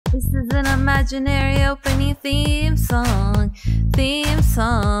This is an imaginary opening theme song.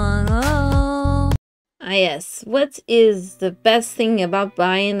 Oh. Ah yes, what is the best thing about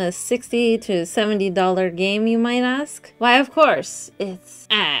buying a $60 to $70 game, you might ask? Why, of course, it's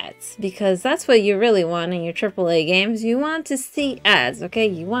ads. Because that's what you really want in your AAA games. You want to see ads, okay?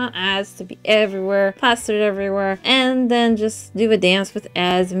 You want ads to be everywhere, plastered everywhere, and then just do a dance with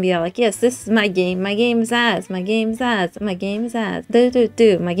ads and be all like, yes, this is my game. My game is ads. My game is ads. My game is ads.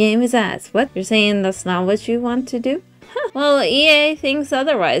 Do. My game is ads. What? You're saying that's not what you want to do? Well, EA thinks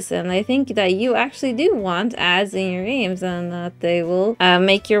otherwise, and I think that you actually do want ads in your games and that they will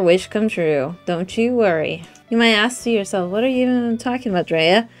make your wish come true. Don't you worry. You might ask to yourself, what are you even talking about,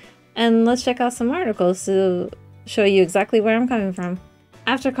 Drea? And let's check out some articles to show you exactly where I'm coming from.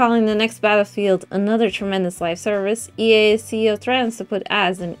 After calling the next Battlefield another tremendous live service, EA's CEO threatens to put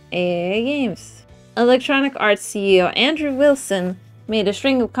ads in AAA games. Electronic Arts CEO Andrew Wilson made a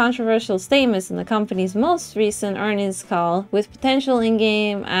string of controversial statements in the company's most recent earnings call, with potential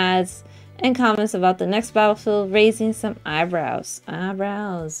in-game ads and comments about the next Battlefield raising some eyebrows.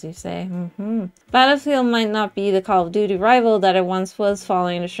 Eyebrows, you say? Battlefield might not be the Call of Duty rival that it once was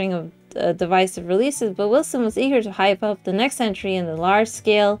following a string of divisive releases, but Wilson was eager to hype up the next entry in the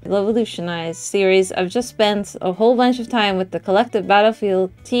large-scale, revolutionized series. I've just spent a whole bunch of time with the collective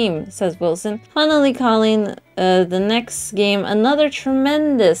Battlefield team, says Wilson, funnily calling the next game another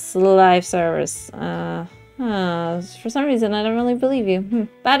tremendous live service. For some reason, I don't really believe you.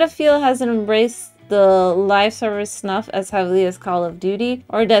 Battlefield hasn't embraced the live service snuff as heavily as Call of Duty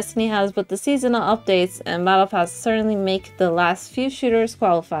or Destiny has, but the seasonal updates and Battle Pass certainly make the last few shooters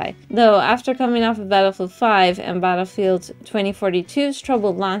qualify. Though, after coming off of Battlefield 5 and Battlefield 2042's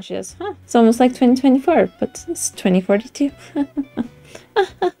troubled launches, it's almost like 2024, but it's 2042.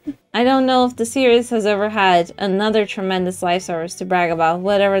 I don't know if the series has ever had another tremendous live service to brag about,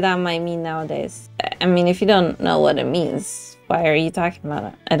 whatever that might mean nowadays. I mean, if you don't know what it means, why are you talking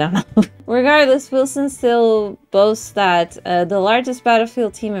about it? I don't know. Regardless, Wilson still boasts that the largest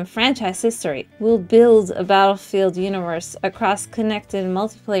Battlefield team in franchise history will build a Battlefield universe across connected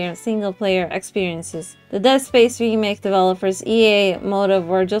multiplayer and single-player experiences. The Dead Space remake developers EA Motive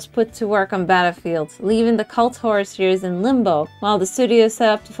were just put to work on Battlefield, leaving the cult horror series in limbo, while the studio set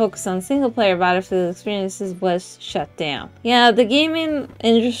up to focus on single-player Battlefield experiences was shut down. Yeah, the gaming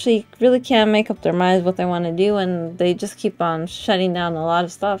industry really can't make up their minds what they want to do, and they just keep on shutting down a lot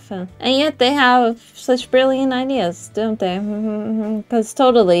of stuff. And yet they have such brilliant ideas, don't they? Because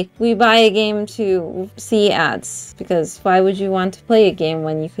totally, we buy a game to see ads, because why would you want to play a game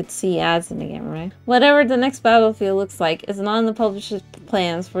when you could see ads in the game, right? Whatever the next Battlefield looks like is not on the publisher's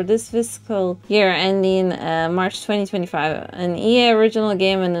plans for this fiscal year ending March 2025. An EA original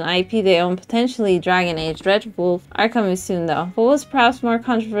game and an IP they own, potentially Dragon Age, Red Wolf, are coming soon though. What was perhaps more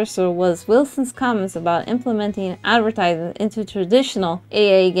controversial was Wilson's comments about implementing advertising into traditional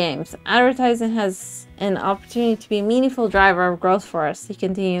AA games. Advertising has an opportunity to be a meaningful driver of growth for us, he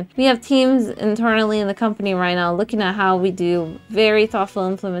continued. We have teams internally in the company right now looking at how we do very thoughtful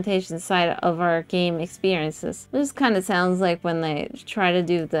implementation side of our game experiences. This kind of sounds like when they try to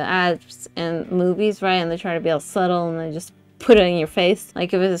do the ads in movies, right? And they try to be all subtle and they just put it in your face.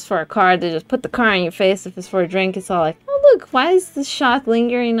 Like if it's for a car, they just put the car in your face. If it's for a drink, it's all like, oh look, why is this shot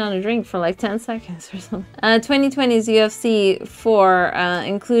lingering on a drink for like 10 seconds or something? 2020's UFC 4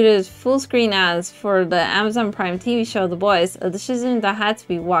 included full screen ads for the Amazon Prime TV show The Boys, a decision that had to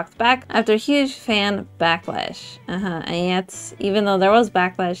be walked back after huge fan backlash. And yet, even though there was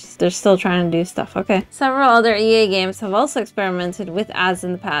backlash, they're still trying to do stuff, okay? Several other EA games have also experimented with ads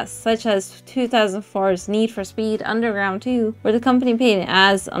in the past, such as 2004's Need for Speed Underground 2, where the company paid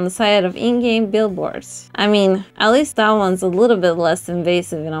ads on the side of in-game billboards. I mean, at least that one's a little bit less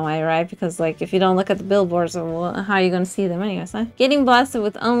invasive in a way, right? Because like if you don't look at the billboards, how are you going to see them anyways, huh? Getting blasted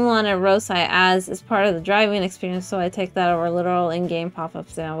with unwanted roadside ads is part of the driving experience, so I take that over literal in-game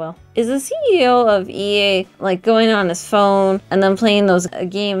pop-ups. Yeah, well, is the CEO of EA like going on his phone and then playing those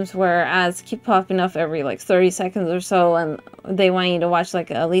games where ads keep popping up every like 30 seconds or so, and they want you to watch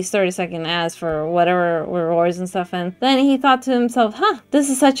like at least 30-second ads for whatever rewards and stuff, and then he thought to himself, this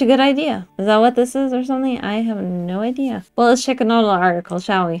is such a good idea. Is that what this is or something? I have no idea. Well, let's check another article,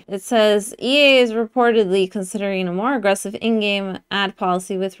 shall we? It says EA is reportedly considering a more aggressive in-game ad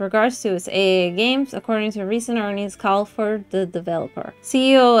policy with regards to its AA games, according to a recent earnings call for the developer.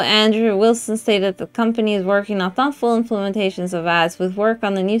 CEO Andrew Wilson stated the company is working on thoughtful implementations of ads, with work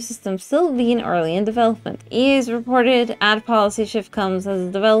on the new system still being early in development. EA's reported ad policy shift comes as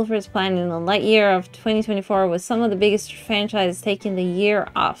the developers planning a light year of 2024, with some of the biggest franchises taking the year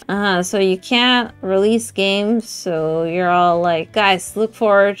off. So you can't release games, so you're all like, guys, look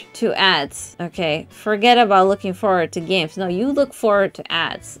forward to ads. Okay, forget about looking forward to games. No, you look forward to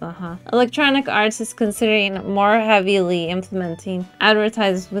ads. Electronic Arts is considering more heavily implementing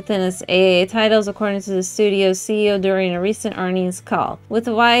advertisements within its AAA titles, according to the studio's CEO during a recent earnings call. With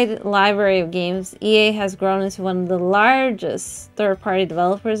a wide library of games, EA has grown into one of the largest third-party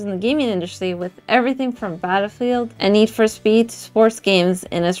developers in the gaming industry, with everything from Battlefield and Need for Speed to sports games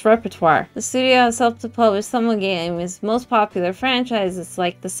in its repertoire. The studio has helped to publish some of the game's most popular franchises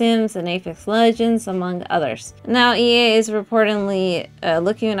like The Sims and Apex Legends, among others. Now EA is reportedly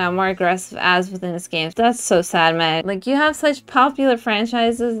looking at more aggressive ads within its games. That's so sad, man. Like, you have such popular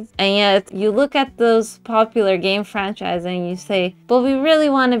franchises, and yet you look at those popular game franchises and you say, but we really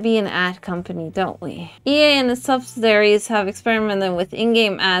want to be an ad company, don't we? EA and its subsidiaries have experimented with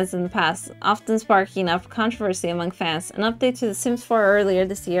in-game ads in the past, often sparking up controversy among fans. An update to The Sims 4 earlier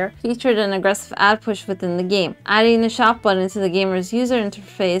this year featured an aggressive ad push within the game, adding a shop button to the gamer's user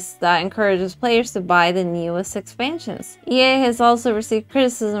interface that encourages players to buy the newest expansions. EA has also received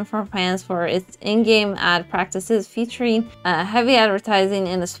criticism from fans for its in-game ad practices, featuring heavy advertising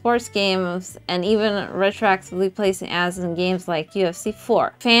in the sports games and even retroactively placing ads in games like UFC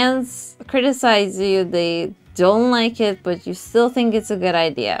 4. Fans criticize you, they don't like it, but you still think it's a good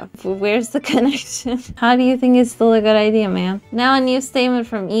idea. Where's the connection? How do you think it's still a good idea, man? Now a new statement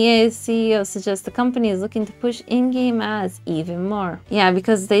from EA's CEO suggests the company is looking to push in-game ads even more. Yeah,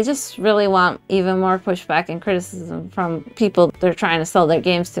 because they just really want even more pushback and criticism from people they're trying to sell their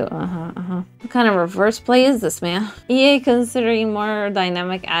games to. What kind of reverse play is this, man? EA considering more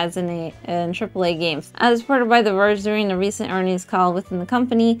dynamic ads in AAA games. As reported by The Verge during a recent earnings call within the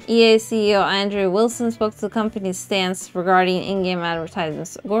company, EA CEO Andrew Wilson spoke to the company's stance regarding in-game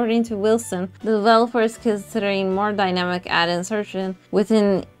advertisements. According to Wilson, the developer is considering more dynamic ad insertion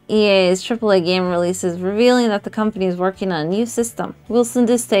within EA's AAA game releases, revealing that the company is working on a new system. Wilson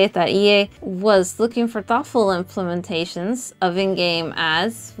did state that EA was looking for thoughtful implementations of in-game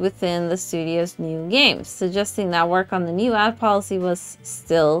ads within the studio's new games, suggesting that work on the new ad policy was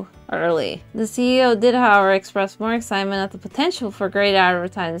still early. The CEO did, however, express more excitement at the potential for great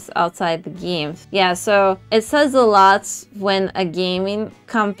advertisements outside the games. Yeah, so it says a lot when a gaming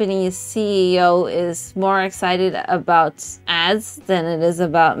company's CEO is more excited about ads than it is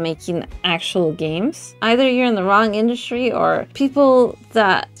about making actual games. Either you're in the wrong industry, or people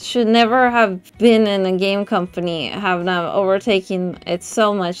that should never have been in a game company have now overtaken it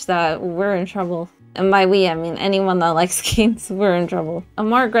so much that we're in trouble. And by we, I mean anyone that likes games, we're in trouble. A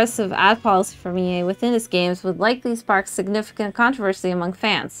more aggressive ad policy from EA within its games would likely spark significant controversy among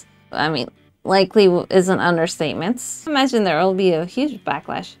fans. I mean, likely is an understatement. Imagine there will be a huge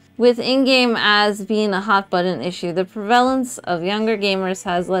backlash. With in-game ads being a hot button issue, the prevalence of younger gamers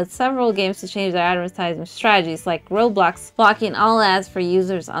has led several games to change their advertising strategies, like Roblox blocking all ads for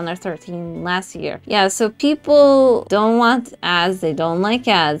users under 13 last year. Yeah, so people don't want ads, they don't like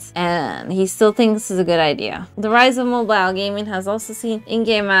ads, and he still thinks this is a good idea. The rise of mobile gaming has also seen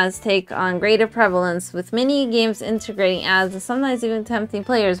in-game ads take on greater prevalence, with many games integrating ads and sometimes even tempting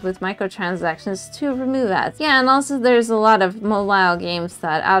players with microtransactions to remove ads. Yeah, and also there's a lot of mobile games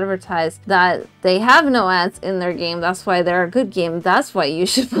that advertise that they have no ads in their game. That's why they're a good game. That's why you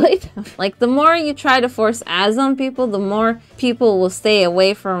should play them. Like, the more you try to force ads on people, the more people will stay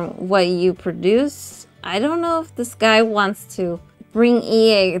away from what you produce. I don't know if this guy wants to bring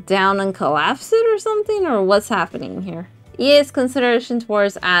EA down and collapse it or something, or what's happening here. EA's consideration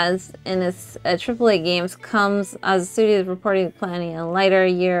towards ads in its AAA games comes as the studio is reportedly planning a lighter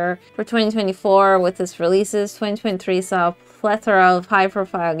year for 2024 with its releases. 2023 saw a plethora of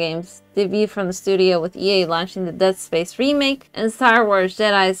high-profile games debut from the studio, with EA launching the Dead Space remake and Star Wars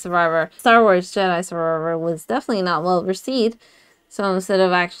Jedi Survivor. Star Wars Jedi Survivor was definitely not well received, so instead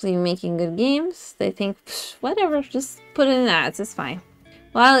of actually making good games, they think, whatever, just put it in ads, it's fine.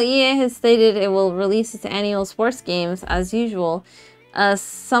 While EA has stated it will release its annual sports games as usual,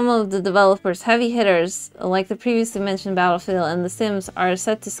 some of the developers' heavy hitters, like the previously mentioned Battlefield and The Sims, are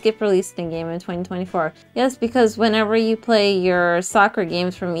set to skip releasing the game in 2024. Yes, because whenever you play your soccer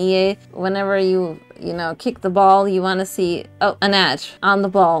games from EA, whenever you you know, kick the ball. You want to see, oh, an ad on the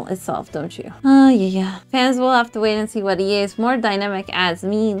ball itself, don't you? Yeah. Fans will have to wait and see what EA's more dynamic ads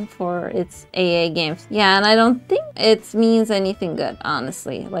mean for its AA games. Yeah, and I don't think it means anything good,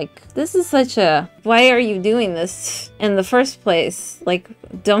 honestly. Like, this is such a, why are you doing this in the first place? Like,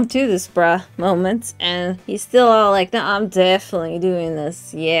 don't do this, bruh, moment. And he's still all like, no, I'm definitely doing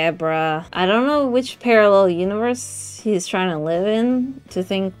this. Yeah, bruh. I don't know which parallel universe he's trying to live in to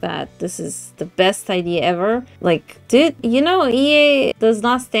think that this is the best idea ever. Like, dude, you know, EA does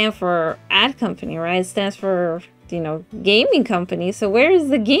not stand for ad company, right? It stands for, you know, gaming company. So where is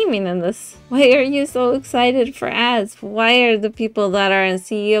the gaming in this? Why are you so excited for ads? Why are the people that are in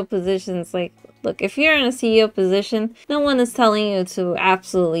CEO positions like, look, if you're in a CEO position, no one is telling you to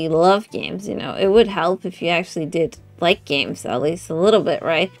absolutely love games, you know. It would help if you actually did like games, at least a little bit,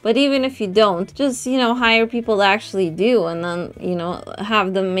 right? But even if you don't, just, you know, hire people that actually do, and then, you know,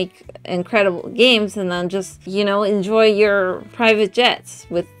 have them make incredible games, and then just, you know, enjoy your private jets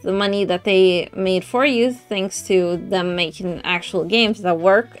with the money that they made for you, thanks to them making actual games that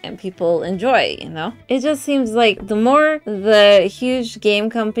work and people enjoy, you know? It just seems like the more the huge game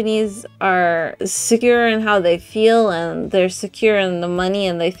companies are secure in how they feel, and they're secure in the money,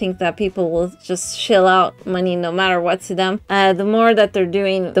 and they think that people will just shill out money no matter what to them, the more that they're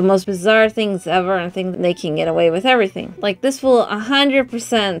doing the most bizarre things ever and think they can get away with everything. Like, this will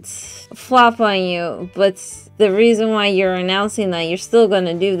 100% flop on you, but the reason why you're announcing that you're still going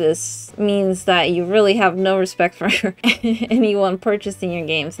to do this means that you really have no respect for anyone purchasing your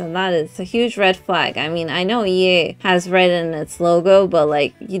games, and that is a huge red flag. I mean, I know EA has red in its logo, but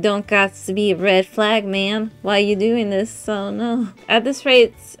like, you don't got to be a red flag, man. Why are you doing this? So no. At this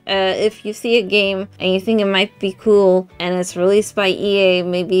rate, if you see a game and you think it might be cool and it's released by EA,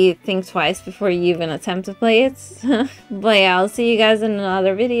 maybe think twice before you even attempt to play it. But yeah, I'll see you guys in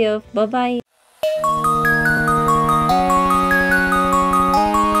another video. Bye bye.